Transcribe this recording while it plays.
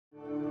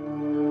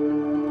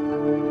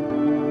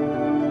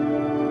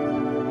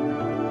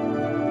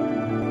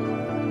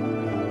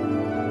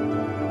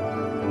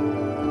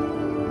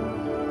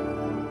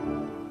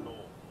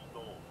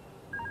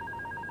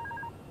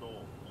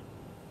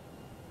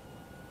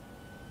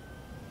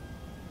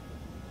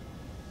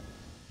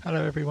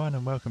Hello everyone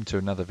and welcome to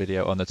another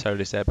video on the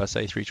ToLiss Airbus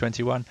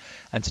A321,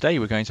 and today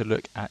we're going to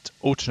look at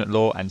alternate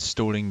law and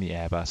stalling the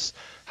Airbus,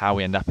 how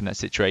we end up in that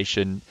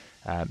situation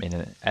in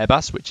an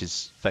Airbus which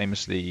is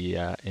famously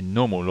in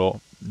normal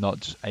law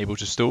not able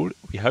to stall,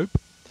 we hope,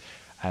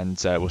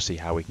 and we'll see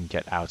how we can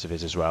get out of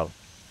it as well.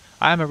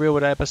 I am a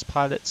real-world Airbus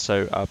pilot,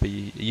 so I'll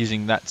be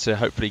using that to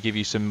hopefully give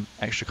you some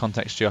extra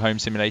context to your home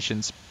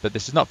simulations, but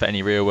this is not for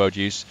any real-world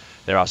use.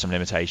 There are some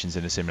limitations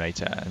in the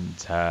simulator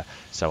and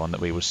so on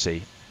that we will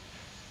see.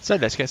 So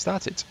let's get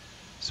started.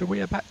 So we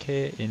are back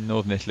here in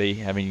northern Italy,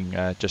 having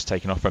just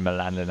taken off from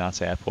Milan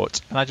Linate Airport,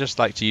 and I just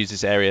like to use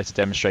this area to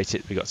demonstrate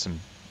it. We've got some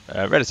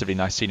relatively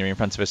nice scenery in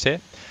front of us here.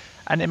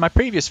 And in my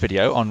previous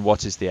video on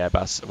what is the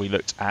Airbus, we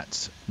looked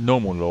at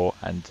normal law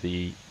and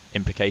the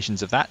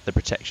implications of that, the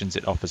protections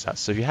it offers us.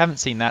 So if you haven't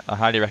seen that, I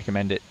highly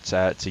recommend it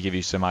to give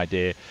you some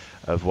idea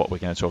of what we're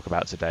going to talk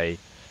about today.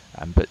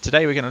 But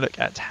today we're going to look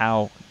at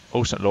how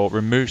alternate law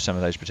removes some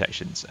of those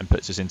protections and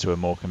puts us into a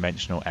more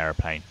conventional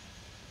aeroplane.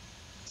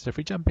 So if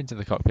we jump into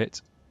the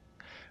cockpit,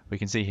 we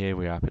can see here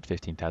we are up at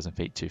 15,000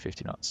 feet,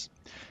 250 knots.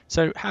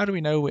 So how do we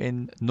know we're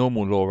in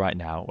normal law right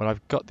now? Well,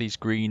 I've got these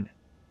green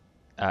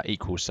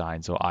equal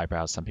signs, or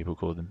eyebrows some people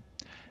call them.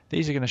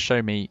 These are going to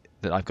show me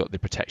that I've got the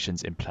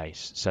protections in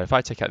place. So if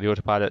I take out the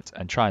autopilot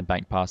and try and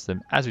bank past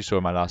them, as we saw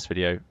in my last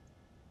video,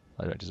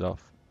 flight director's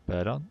off,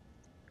 bird on,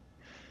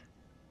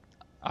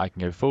 I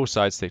can go full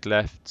side stick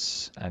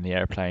left and the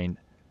airplane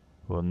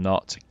will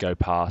not go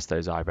past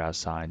those eyebrow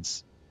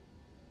signs.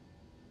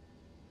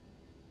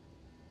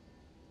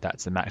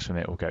 That's the maximum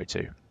it will go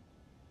to.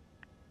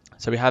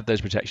 So we have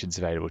those protections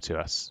available to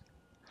us.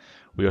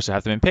 We also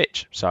have them in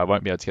pitch, so I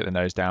won't be able to get the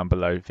nose down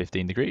below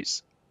 15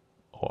 degrees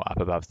or up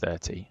above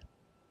 30.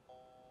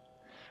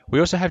 We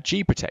also have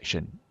G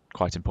protection,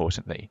 quite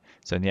importantly.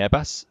 So in the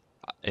Airbus,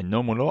 in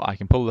normal law, I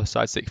can pull the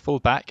side stick full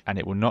back and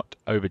it will not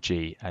over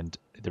G, and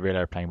the real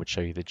airplane would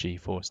show you the G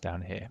force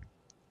down here.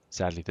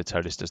 Sadly, the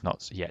ToLiss does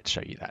not yet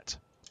show you that.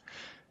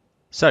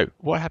 So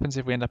what happens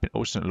if we end up in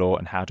alternate law,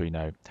 and how do we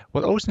know?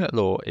 Well, alternate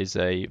law is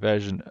a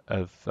version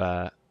of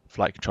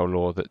flight control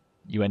law that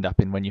you end up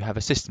in when you have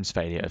a systems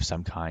failure of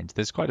some kind.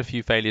 There's quite a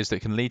few failures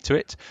that can lead to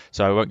it,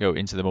 so I won't go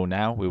into them all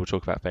now. We will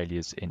talk about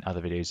failures in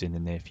other videos in the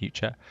near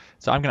future.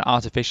 So I'm going to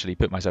artificially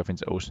put myself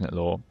into alternate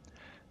law.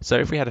 So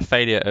if we had a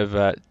failure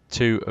of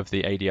 2 of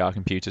the ADR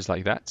computers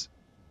like that,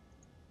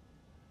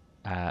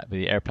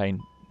 the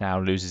airplane now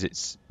loses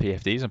its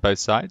PFDs on both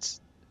sides.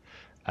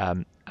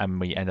 And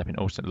we end up in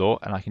alternate law,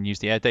 and I can use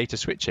the air data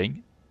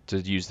switching to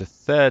use the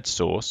third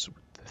source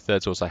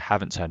I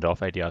haven't turned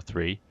off,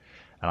 ADR3,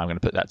 and I'm going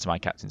to put that to my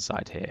captain's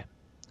side here.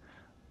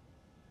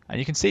 And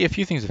you can see a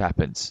few things have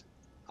happened.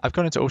 I've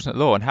gone into alternate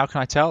law, and how can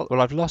I tell?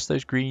 Well, I've lost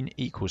those green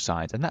equal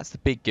signs, and that's the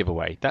big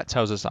giveaway. That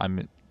tells us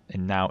I'm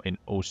now in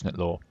alternate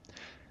law.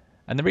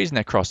 And the reason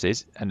they're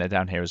crosses, and they're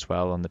down here as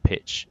well on the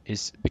pitch,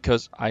 is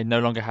because I no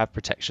longer have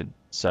protection.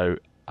 So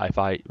if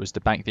I was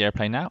to bank the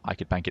airplane now, I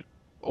could bank it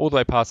all the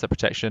way past that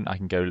protection. I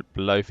can go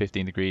below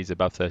 15 degrees,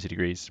 above 30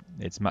 degrees.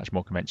 It's much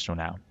more conventional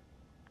now.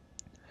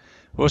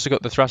 We've also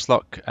got the thrust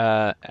lock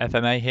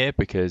FMA here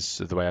because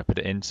of the way I put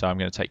it in, so I'm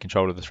going to take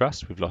control of the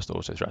thrust. We've lost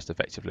auto thrust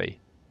effectively.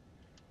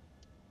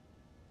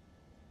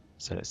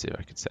 So let's see if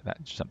I can set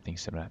that to something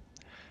similar.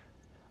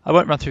 I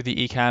won't run through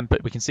the ECAM,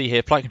 but we can see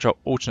here flight control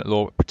alternate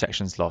law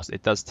protections lost.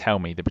 It does tell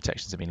me the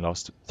protections have been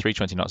lost.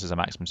 320 knots is a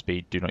maximum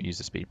speed. Do not use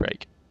the speed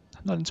brake.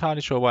 I'm not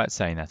entirely sure why it's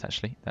saying that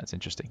actually. That's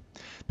interesting.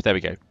 But there we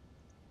go.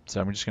 So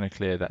I'm just going to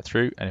clear that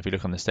through, and if we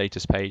look on the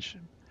status page,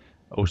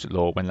 alternate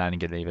law, when landing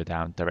gear lever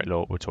down, direct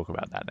law, we'll talk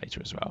about that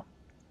later as well.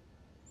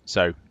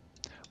 So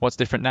what's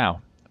different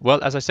now?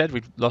 Well, as I said,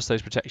 we've lost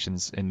those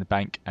protections in the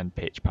bank and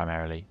pitch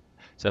primarily.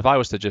 So if I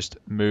was to just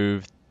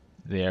move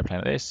the airplane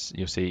like this,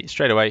 you'll see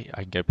straight away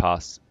I can go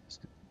past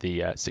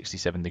the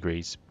 67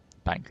 degrees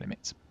bank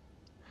limit.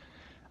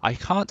 I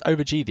can't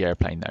over G the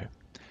airplane though.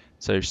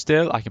 So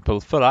still I can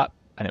pull full up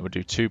and it will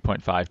do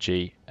 2.5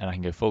 G, and I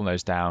can go full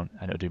nose down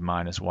and it will do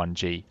minus 1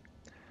 G.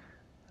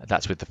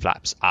 That's with the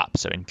flaps up,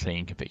 so in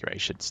clean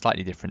configuration.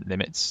 Slightly different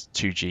limits,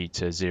 2G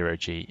to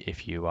 0G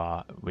if you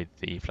are with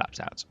the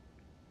flaps out.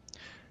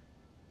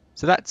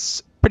 So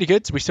that's pretty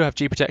good. We still have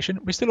G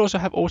protection. We still also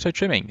have auto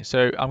trimming.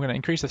 So I'm going to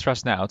increase the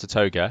thrust now to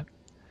toga,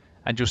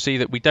 and you'll see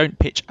that we don't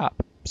pitch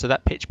up. So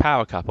that pitch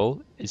power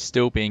couple is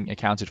still being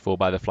accounted for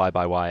by the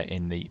fly-by-wire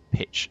in the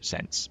pitch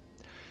sense.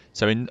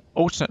 So in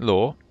alternate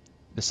law,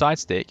 the side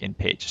stick in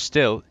pitch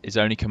still is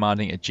only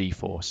commanding a G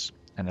force.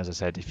 And as I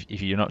said,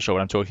 if you're not sure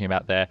what I'm talking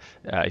about there,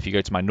 if you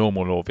go to my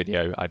normal law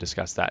video, I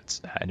discuss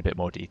that in a bit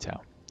more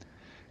detail.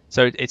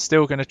 So it's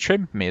still going to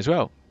trim me as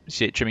well. You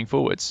see it trimming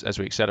forwards as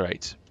we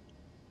accelerate.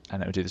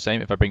 And it will do the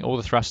same. If I bring all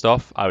the thrust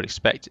off, I would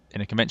expect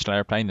in a conventional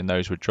airplane the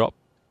nose would drop.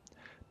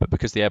 But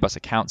because the Airbus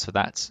accounts for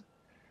that,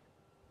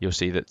 you'll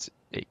see that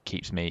it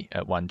keeps me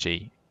at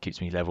 1G, keeps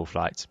me level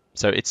flight.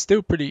 So it's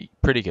still pretty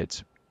good.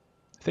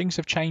 Things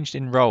have changed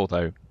in roll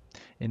though.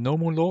 In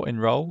normal law, in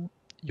roll,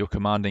 you're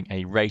commanding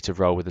a rate of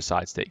roll with the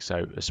side stick.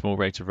 So a small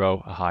rate of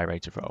roll, a high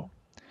rate of roll.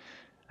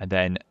 And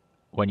then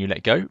when you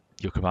let go,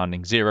 you're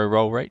commanding 0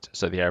 roll rate,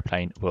 so the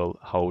airplane will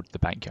hold the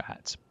bank you're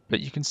at. But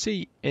you can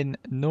see in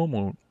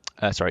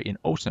in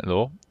alternate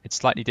law, it's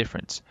slightly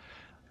different.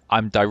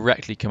 I'm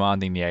directly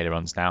commanding the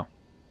ailerons now.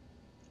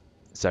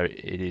 So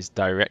it is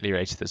directly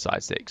related to the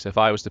side stick. So if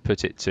I was to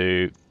put it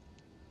to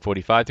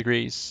 45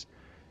 degrees,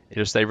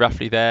 it'll stay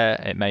roughly there.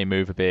 It may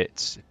move a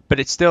bit, but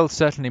it's still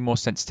certainly more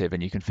sensitive,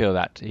 and you can feel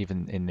that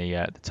even in the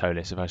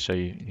ToLiss. If I show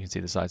you, you can see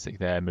the side stick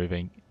there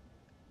moving.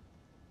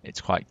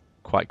 It's quite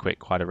quick,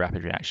 quite a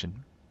rapid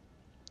reaction.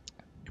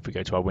 If we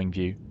go to our wing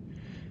view,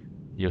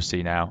 you'll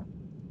see now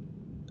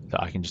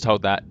that I can just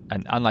hold that,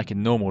 and unlike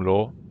in normal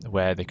law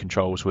where the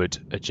controls would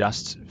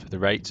adjust for the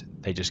rate,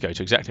 they just go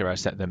to exactly where I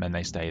set them and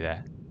they stay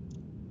there.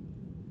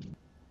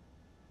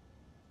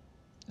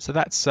 So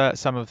that's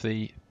some of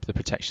the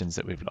protections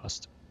that we've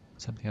lost.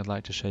 Something I'd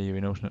like to show you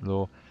in alternate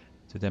law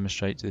to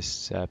demonstrate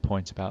this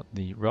point about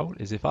the roll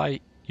is if I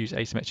use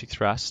asymmetric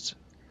thrust,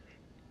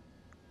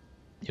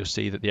 you'll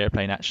see that the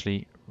airplane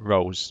actually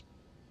rolls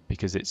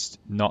because it's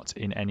not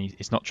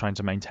trying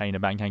to maintain a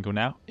bank angle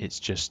now, it's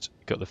just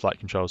got the flight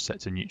controls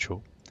set to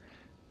neutral.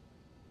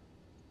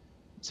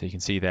 So you can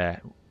see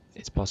there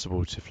it's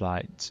possible to fly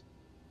it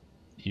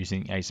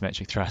using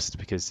asymmetric thrust,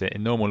 because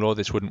in normal law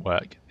this wouldn't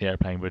work. The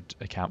airplane would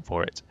account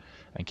for it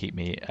and keep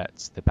me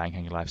at the bank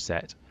angle I've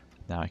set.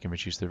 Now I can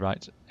reduce the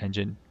right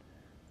engine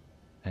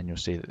and you'll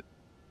see that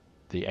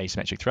the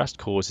asymmetric thrust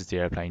causes the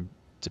airplane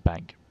to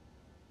bank.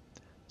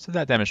 So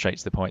that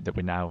demonstrates the point that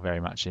we're now very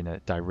much in a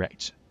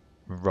direct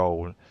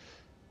roll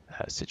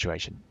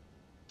situation.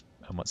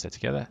 And once they're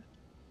together,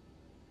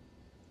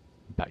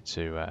 back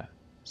to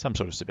some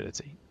sort of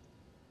stability.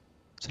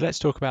 So let's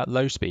talk about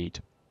low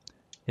speed.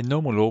 In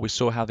normal law, we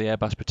saw how the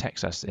Airbus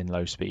protects us in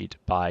low speed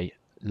by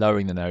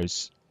lowering the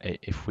nose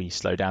if we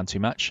slow down too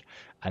much,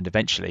 and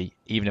eventually,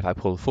 even if I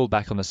pull full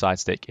back on the side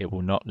stick, it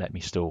will not let me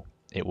stall.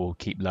 It will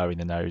keep lowering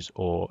the nose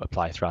or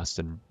apply thrust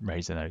and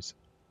raise the nose.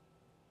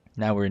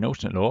 Now we're in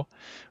alternate law,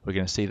 we're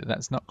going to see that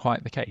that's not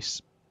quite the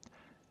case.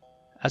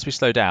 As we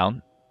slow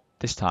down,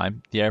 this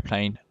time the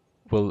airplane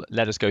will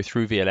let us go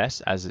through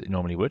VLS as it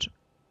normally would.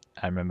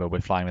 And remember,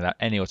 we're flying without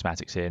any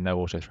automatics here, no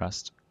auto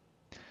thrust.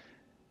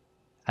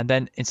 And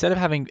then instead of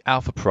having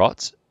alpha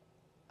prot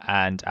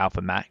and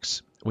alpha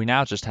max, we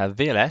now just have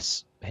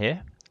VLS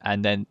here,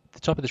 and then the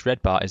top of this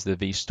red bar is the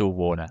V stall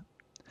warner.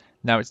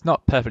 Now it's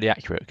not perfectly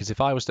accurate, because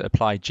if I was to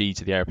apply G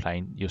to the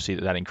airplane, you'll see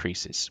that that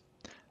increases,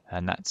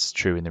 and that's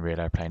true in the real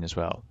airplane as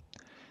well.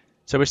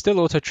 So we're still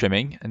auto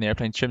trimming, and the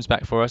airplane trims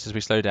back for us as we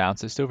slow down,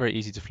 so it's still very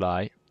easy to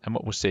fly. And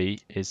what we'll see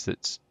is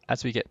that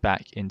as we get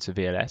back into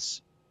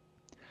VLS,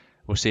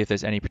 we'll see if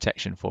there's any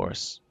protection for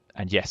us.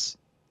 And yes,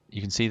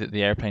 you can see that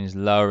the airplane is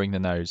lowering the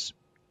nose.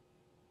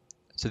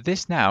 So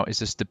this now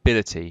is a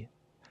stability,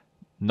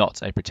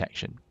 not a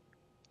protection.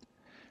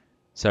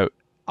 So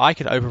I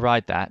could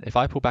override that. If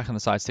I pull back on the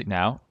side stick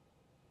now,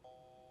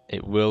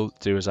 it will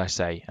do as I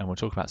say, and we'll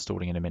talk about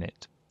stalling in a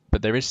minute.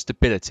 But there is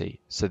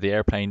stability, so the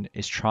airplane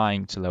is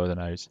trying to lower the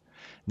nose.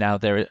 Now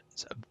there are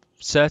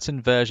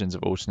certain versions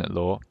of alternate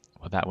law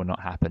where that will not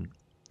happen.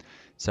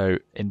 So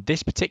in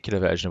this particular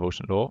version of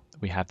alternate law,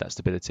 we have that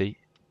stability,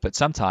 but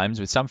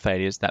sometimes with some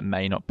failures that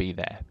may not be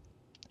there.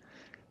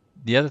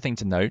 The other thing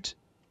to note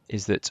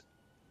is that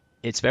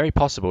it's very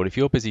possible if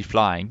you're busy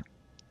flying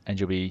and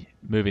you'll be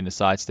moving the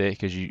side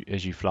stick as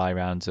you fly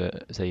around,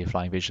 say you're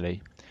flying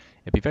visually,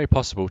 it'd be very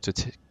possible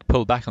to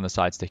pull back on the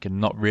side stick and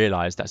not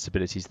realize that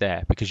stability is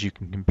there, because you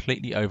can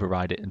completely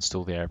override it and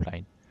stall the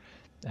airplane,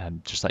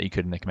 just like you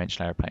could in a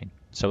conventional airplane.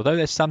 So although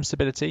there's some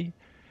stability,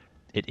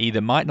 it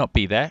either might not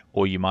be there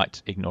or you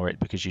might ignore it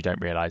because you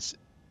don't realize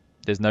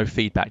there's no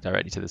feedback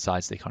directly to the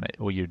side stick on it.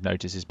 All you'd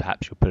notice is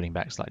perhaps you're pulling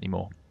back slightly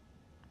more.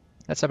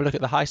 Let's have a look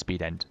at the high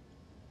speed end.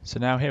 So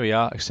now here we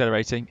are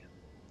accelerating,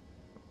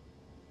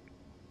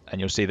 and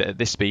you'll see that at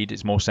this speed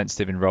it's more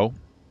sensitive in roll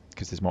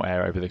because there's more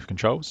air over the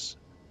controls.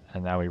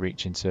 And now we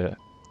reach into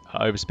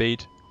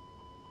overspeed,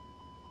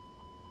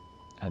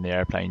 and the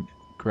airplane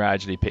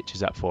gradually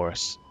pitches up for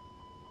us.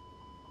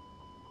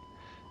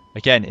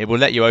 Again, it will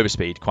let you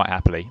overspeed quite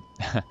happily,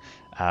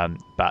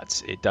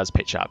 but it does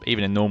pitch up.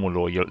 Even in normal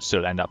law, you'll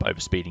still end up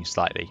overspeeding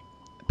slightly.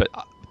 But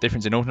the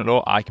difference in alternate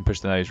law, I can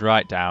push the nose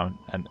right down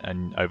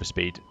and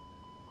overspeed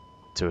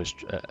to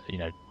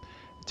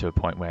a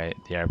point where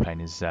the airplane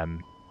is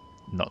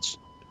not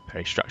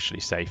very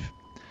structurally safe.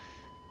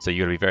 So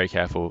you've got to be very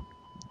careful.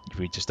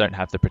 We just don't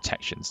have the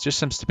protections, just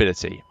some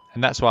stability,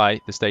 and that's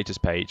why the status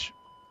page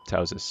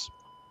tells us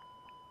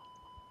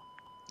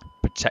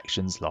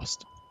protections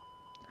lost.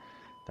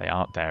 They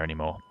aren't there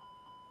anymore.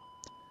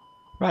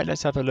 Right,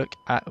 let's have a look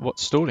at what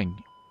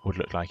stalling would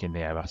look like in the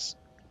Airbus.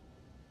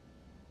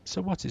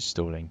 So what is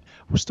stalling?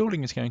 Well,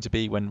 stalling is going to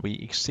be when we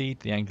exceed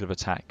the angle of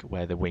attack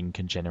where the wing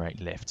can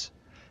generate lift.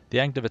 The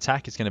angle of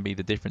attack is going to be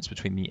the difference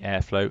between the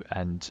airflow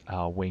and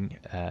our wing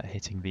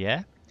hitting the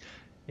air.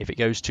 If it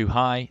goes too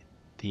high,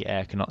 the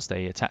air cannot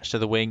stay attached to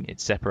the wing, it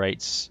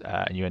separates,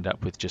 and you end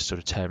up with just sort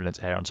of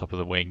turbulent air on top of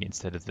the wing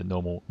instead of the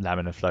normal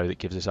laminar flow that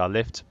gives us our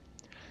lift.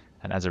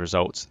 And as a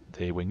result,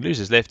 the wing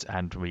loses lift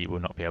and we will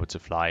not be able to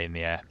fly in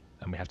the air,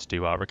 and we have to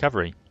do our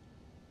recovery.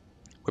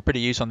 We're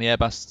pretty used on the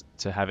Airbus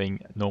to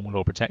having normal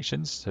law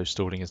protections, so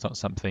stalling is not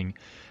something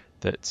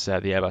that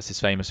the Airbus is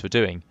famous for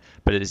doing,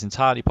 but it is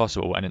entirely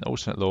possible, and in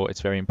alternate law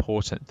it's very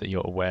important that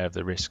you're aware of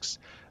the risks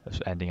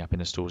of ending up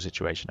in a stall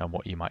situation and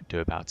what you might do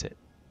about it.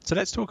 So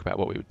let's talk about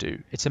what we would do.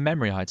 It's a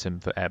memory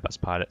item for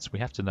Airbus pilots. We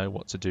have to know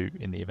what to do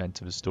in the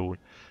event of a stall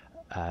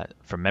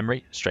from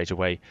memory straight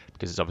away,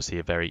 because it's obviously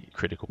a very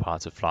critical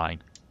part of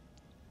flying.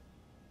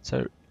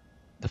 So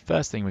the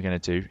first thing we're going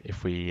to do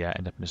if we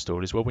end up in a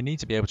stall is, well, we need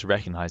to be able to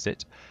recognize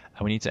it,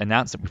 and we need to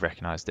announce that we've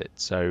recognized it.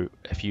 So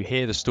if you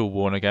hear the stall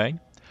warner going,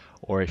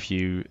 or if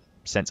you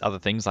sense other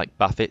things like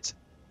buffet,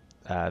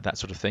 that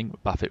sort of thing,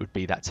 buffet would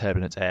be that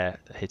turbulent air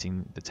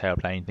hitting the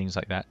tailplane, things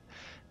like that,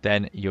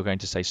 then you're going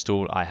to say,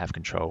 stall, I have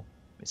control.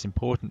 It's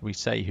important we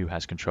say who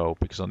has control,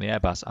 because on the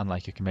Airbus,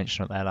 unlike a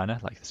conventional airliner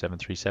like the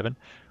 737,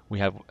 we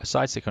have a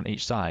side stick on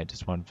each side.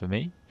 There's one for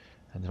me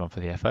and there's one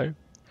for the FO.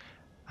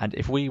 And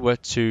if we were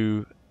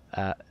to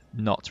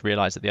not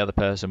realize that the other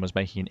person was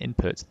making an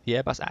input, the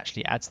Airbus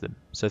actually adds them.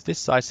 So if this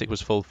side stick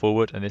was full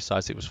forward and this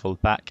side stick was full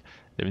back,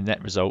 the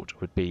net result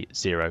would be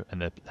 0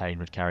 and the plane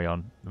would carry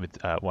on with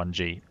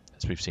 1G,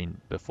 as we've seen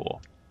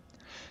before.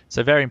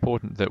 So very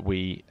important that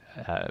we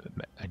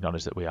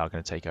acknowledge that we are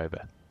going to take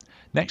over.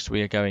 Next,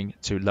 we are going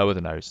to lower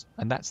the nose,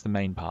 and that's the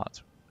main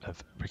part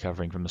of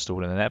recovering from the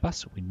stall in an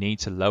Airbus. We need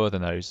to lower the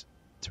nose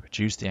to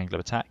reduce the angle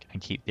of attack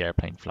and keep the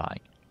airplane flying.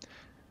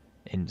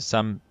 In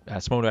some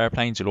smaller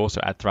airplanes, you'll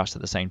also add thrust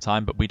at the same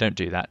time, but we don't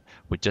do that.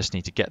 We just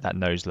need to get that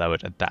nose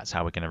lowered, and that's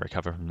how we're going to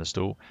recover from the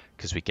stall,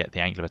 because we get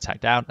the angle of attack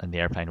down and the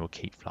airplane will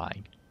keep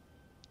flying.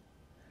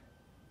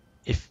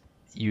 If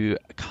you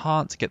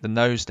can't get the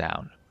nose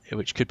down,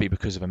 which could be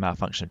because of a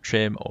malfunction of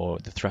trim or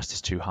the thrust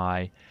is too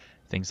high,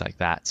 things like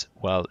that,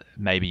 well,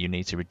 maybe you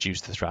need to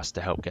reduce the thrust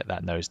to help get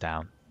that nose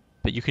down.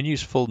 But you can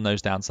use full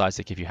nose down side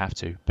stick if you have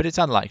to, but it's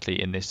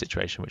unlikely in this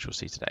situation, which we'll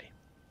see today.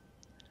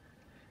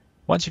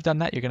 Once you've done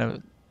that, you're going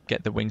to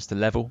get the wings to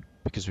level,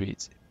 because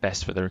it's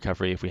best for the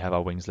recovery if we have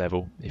our wings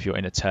level. If you're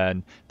in a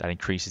turn, that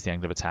increases the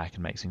angle of attack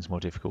and makes things more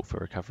difficult for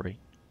recovery.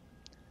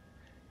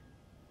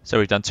 So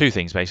we've done two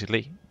things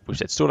basically. We've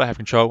said stall, I have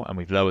control, and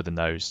we've lowered the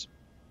nose,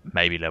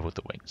 maybe leveled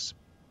the wings.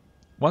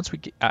 Once we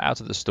get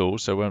out of the stall,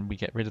 so when we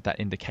get rid of that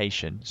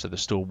indication, so the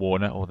stall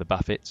warner or the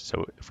buffet,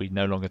 so if we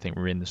no longer think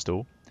we're in the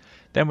stall,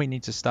 then we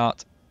need to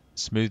start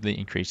smoothly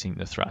increasing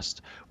the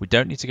thrust. We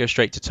don't need to go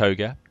straight to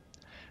toga.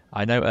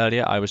 I know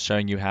earlier I was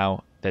showing you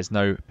how there's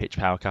no pitch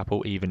power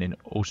couple even in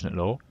alternate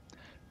law,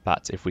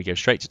 but if we go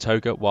straight to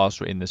toga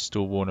whilst we're in the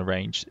stall warner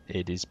range,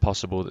 it is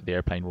possible that the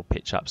airplane will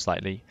pitch up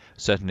slightly.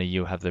 Certainly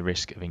you'll have the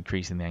risk of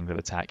increasing the angle of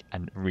attack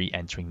and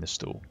re-entering the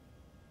stall.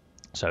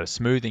 So a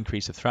smooth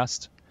increase of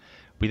thrust.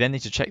 We then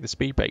need to check the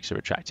speed brakes are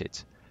retracted,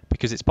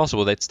 because it's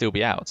possible they'd still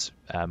be out.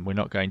 We're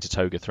not going to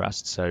toga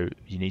thrust, so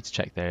you need to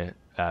check they're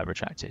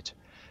retracted.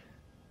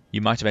 You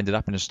might have ended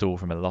up in a stall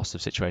from a loss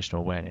of situational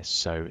awareness,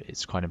 so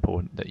it's quite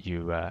important that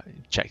you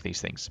check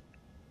these things.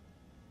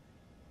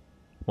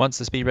 Once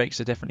the speed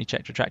brakes are definitely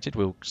checked retracted,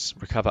 we'll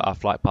recover our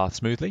flight path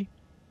smoothly.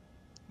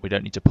 We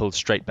don't need to pull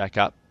straight back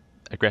up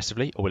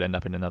aggressively, or we'll end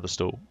up in another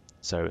stall.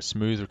 So a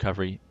smooth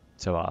recovery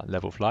to our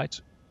level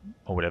flight,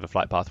 or whatever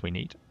flight path we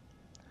need.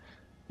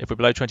 If we're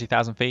below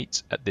 20,000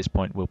 feet, at this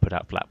point we'll put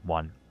out flap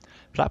 1.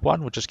 Flap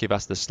 1 will just give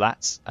us the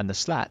slats, and the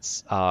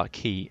slats are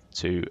key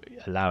to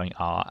allowing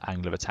our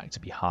angle of attack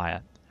to be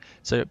higher.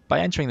 So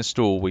by entering the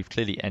stall, we've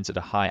clearly entered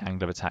a high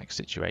angle of attack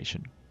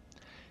situation.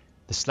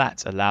 The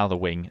slats allow the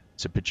wing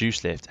to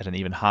produce lift at an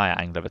even higher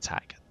angle of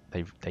attack.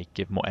 They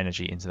give more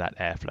energy into that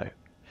airflow.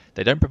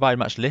 They don't provide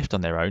much lift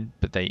on their own,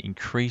 but they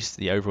increase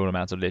the overall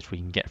amount of lift we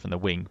can get from the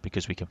wing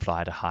because we can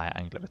fly at a higher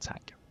angle of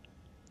attack.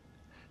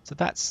 So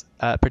that's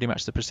pretty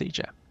much the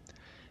procedure.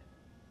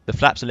 The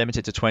flaps are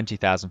limited to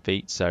 20,000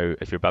 feet, so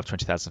if you're above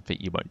 20,000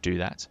 feet, you won't do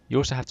that. You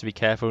also have to be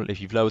careful.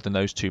 If you've lowered the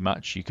nose too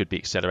much, you could be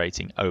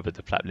accelerating over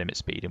the flap limit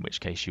speed, in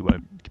which case you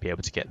won't be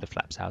able to get the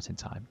flaps out in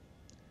time.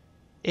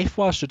 If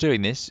whilst you're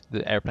doing this,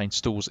 the airplane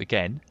stalls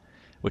again,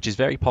 which is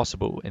very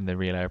possible in the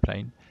real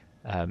airplane,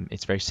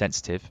 it's very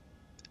sensitive,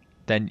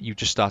 then you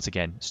just start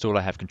again. Stall,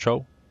 I have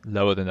control,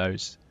 lower the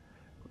nose,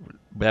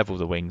 level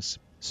the wings,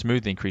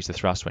 smoothly increase the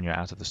thrust when you're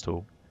out of the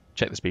stall,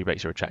 check the speed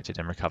brakes are retracted,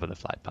 and recover the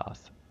flight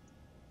path.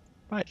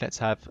 Right, let's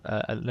have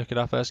a look at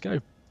our first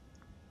go.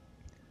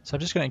 So I'm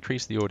just going to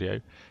increase the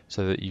audio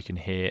so that you can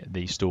hear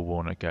the stall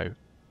warner go.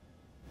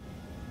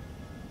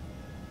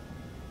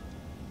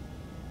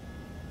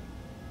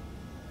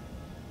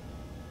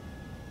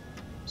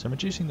 So I'm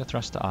reducing the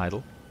thrust to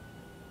idle.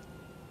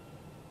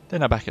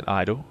 Then I'm back at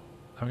idle.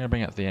 I'm going to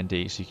bring up the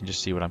ND so you can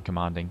just see what I'm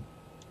commanding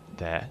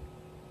there.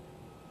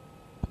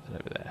 Put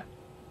that over there.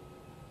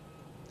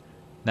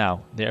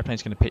 Now, the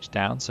airplane's going to pitch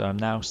down, so I'm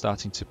now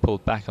starting to pull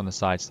back on the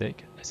side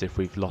stick as if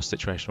we've lost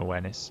situational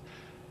awareness.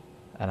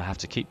 And I have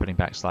to keep putting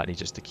back slightly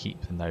just to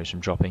keep the nose from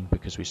dropping,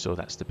 because we saw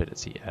that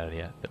stability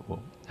earlier that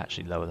will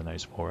actually lower the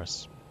nose for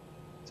us.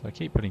 So I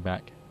keep putting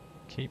back,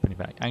 keep putting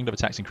back. Angle of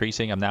attack's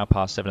increasing. I'm now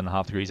past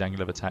 7.5 degrees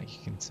angle of attack.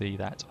 You can see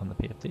that on the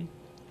PFD.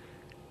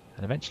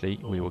 And eventually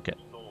we will get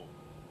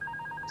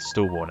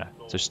stall warner.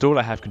 So stall,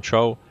 I have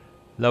control.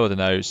 Lower the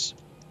nose.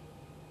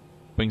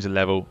 Wings are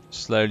level,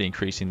 slowly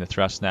increasing the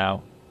thrust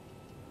now.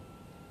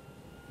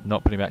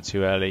 Not putting back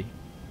too early.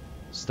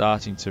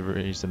 Starting to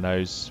raise the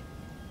nose.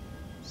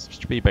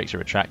 Speed brakes are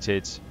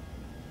retracted.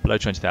 Below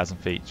 20,000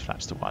 feet,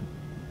 flaps to 1.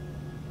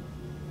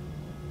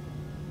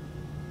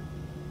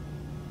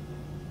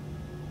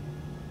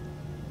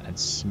 And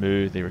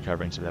smoothly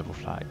recovering to level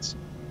flight.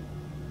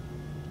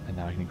 And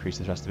now I can increase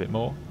the thrust a bit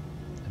more.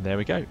 And there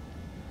we go. You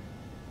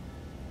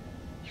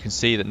can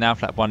see that now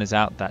flap 1 is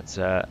out.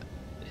 That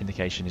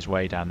indication is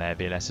way down there.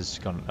 VLS has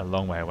gone a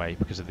long way away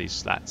because of these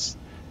slats.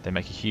 They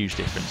make a huge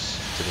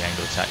difference to the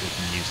angle of attack we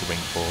can use the wing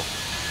for,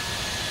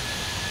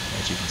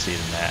 as you can see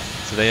them there.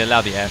 So they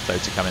allow the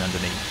airflow to come in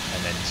underneath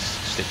and then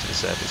stick to the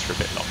surface for a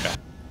bit longer.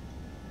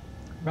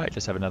 Right,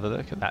 let's have another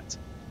look at that.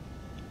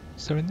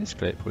 So in this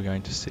clip we're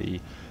going to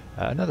see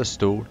another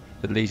stall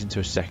that leads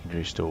into a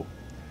secondary stall.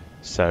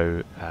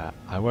 So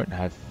I won't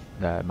have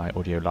my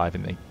audio live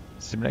in the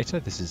simulator.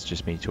 This is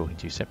just me talking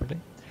to you separately.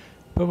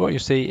 But what you'll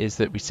see is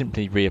that we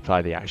simply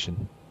reapply the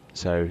action.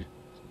 So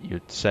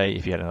you'd say,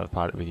 if you had another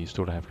pilot with you,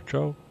 stall to have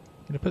control,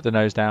 you're going to put the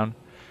nose down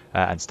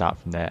and start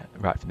from there,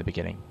 right from the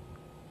beginning.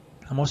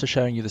 I'm also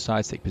showing you the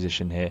side stick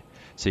position here,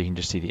 so you can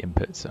just see the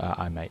inputs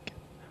I make.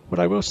 What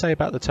I will say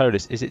about the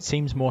ToLiss is it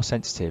seems more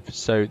sensitive,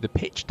 so the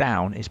pitch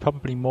down is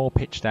probably more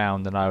pitch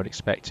down than I would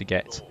expect to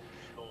get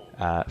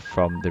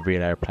from the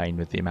real aeroplane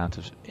with the amount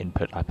of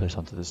input I put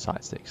onto the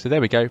side stick. So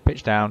there we go,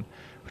 pitch down.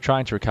 We're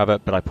trying to recover,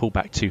 but I pull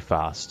back too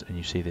fast, and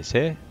you see this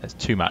here. That's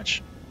too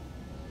much,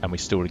 and we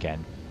stall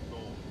again.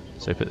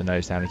 So put the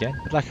nose down again.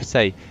 But like I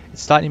say,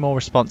 it's slightly more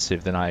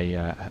responsive than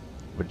I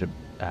would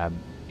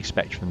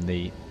expect from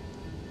the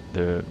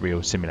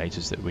real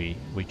simulators that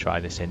we try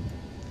this in.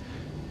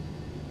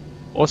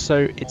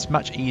 Also, it's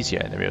much easier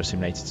in the real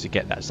simulator to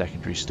get that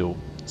secondary stall.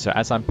 So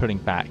as I'm pulling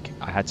back,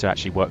 I had to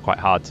actually work quite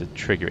hard to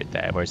trigger it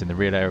there, whereas in the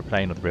real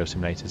aeroplane or the real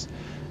simulators,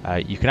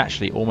 you can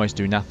actually almost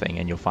do nothing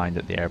and you'll find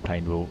that the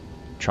aeroplane will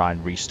try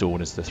and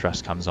restall as the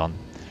thrust comes on.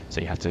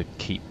 So you have to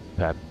keep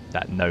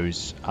that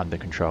nose under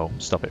control,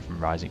 stop it from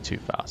rising too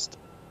fast.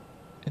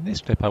 In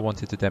this clip I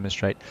wanted to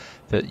demonstrate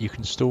that you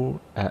can stall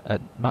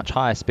at much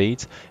higher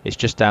speeds. It's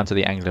just down to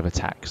the angle of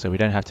attack, so we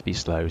don't have to be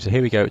slow. So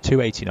here we go at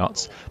 280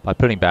 knots. By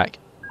pulling back,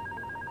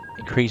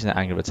 increasing that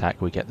angle of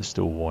attack, we get the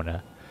stall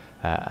warner,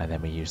 and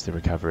then we use the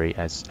recovery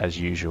as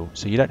usual.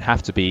 So you don't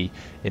have to be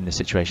in the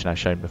situation I've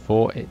shown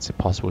before. It's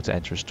possible to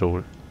enter a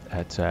stall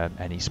at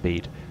any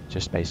speed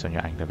just based on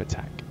your angle of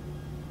attack.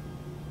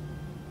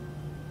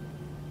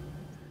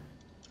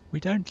 We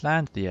don't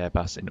land the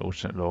Airbus in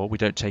alternate law. We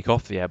don't take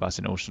off the Airbus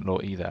in alternate law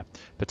either.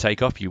 For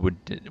takeoff, you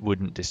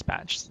wouldn't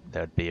dispatch.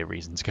 There'd be a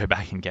reason to go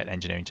back and get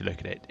engineering to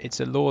look at it.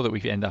 It's a law that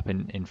we end up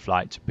in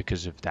flight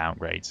because of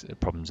downgrades,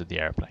 problems with the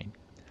aeroplane.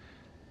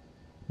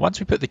 Once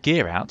we put the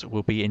gear out,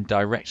 we'll be in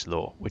direct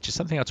law, which is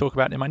something I'll talk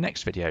about in my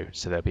next video.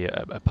 So there'll be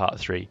a part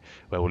 3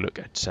 where we'll look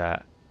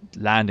at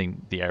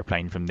landing the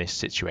aeroplane from this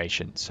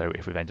situation. So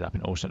if we've ended up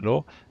in alternate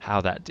law,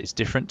 how that is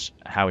different,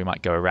 how we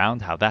might go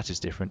around, how that is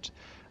different,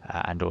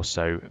 and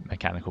also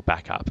mechanical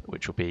backup,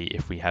 which will be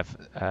if we have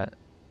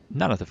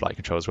none of the flight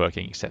controls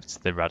working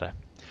except the rudder.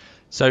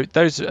 So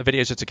those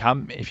videos are to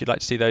come. If you'd like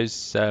to see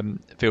those,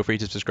 feel free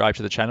to subscribe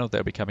to the channel.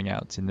 They'll be coming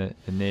out in the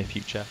near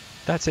future.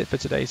 That's it for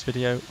today's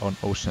video on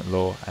alternate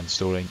law and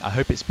stalling. I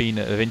hope it's been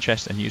of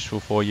interest and useful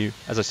for you.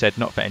 As I said,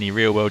 not for any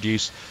real world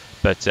use,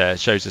 but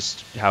shows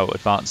us how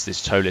advanced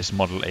this ToLiss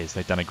model is.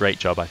 They've done a great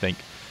job, I think.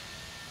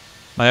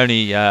 My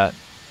only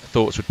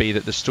thoughts would be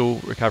that the stall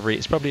recovery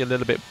is probably a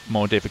little bit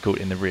more difficult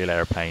in the real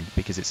aeroplane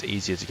because it's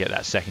easier to get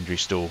that secondary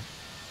stall.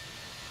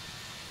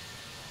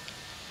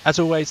 As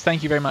always,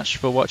 thank you very much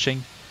for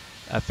watching.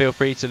 Feel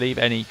free to leave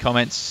any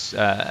comments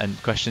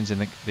and questions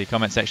in the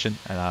comment section,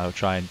 and I'll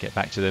try and get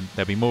back to them.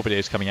 There'll be more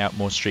videos coming out,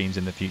 more streams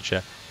in the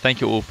future.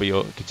 Thank you all for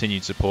your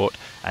continued support,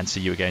 and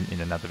see you again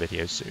in another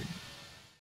video soon.